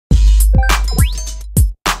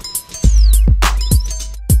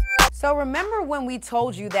So remember when we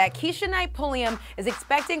told you that Keshia Knight-Pulliam is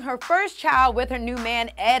expecting her first child with her new man,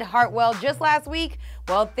 Ed Hartwell, just last week?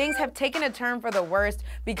 Well, things have taken a turn for the worst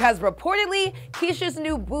because reportedly, Keshia's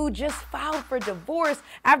new boo just filed for divorce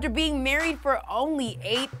after being married for only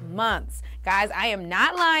 8 months. Guys, I am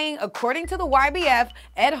not lying. According to the YBF,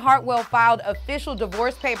 Ed Hartwell filed official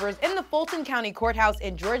divorce papers in the Fulton County Courthouse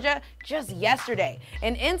in Georgia just yesterday.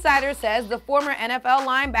 An insider says the former NFL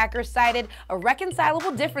linebacker cited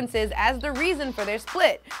irreconcilable differences as the reason for their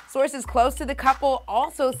split. Sources close to the couple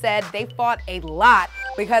also said they fought a lot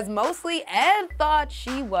because mostly Ed thought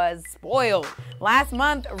she was spoiled. Last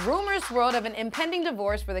month, rumors swirled of an impending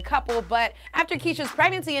divorce for the couple, but after Keshia's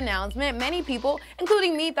pregnancy announcement, many people,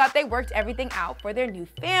 including me, thought they worked everything out for their new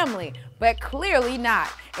family, but clearly not.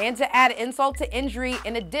 And to add insult to injury,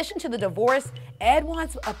 in addition to the divorce, Ed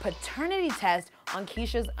wants a paternity test on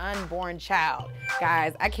Keshia's unborn child.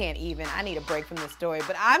 Guys, I can't even. I need a break from this story,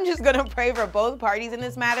 but I'm just gonna pray for both parties in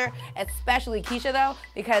this matter, especially Keshia though,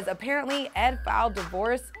 because apparently Ed filed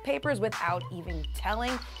divorce papers without even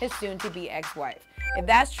telling his soon-to-be ex-wife. If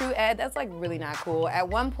that's true, Ed, that's like really not cool. At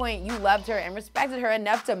one point, you loved her and respected her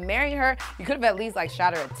enough to marry her. You could have at least like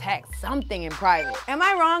shot her a text, something in private. Am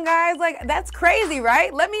I wrong, guys? Like, that's crazy,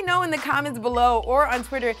 right? Let me know in the comments below or on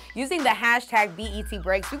Twitter using the hashtag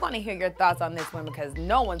BETBreaks. We want to hear your thoughts on this one because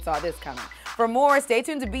no one saw this coming. For more, stay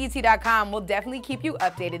tuned to BET.com. We'll definitely keep you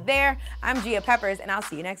updated there. I'm Gia Peppers, and I'll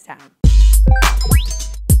see you next time.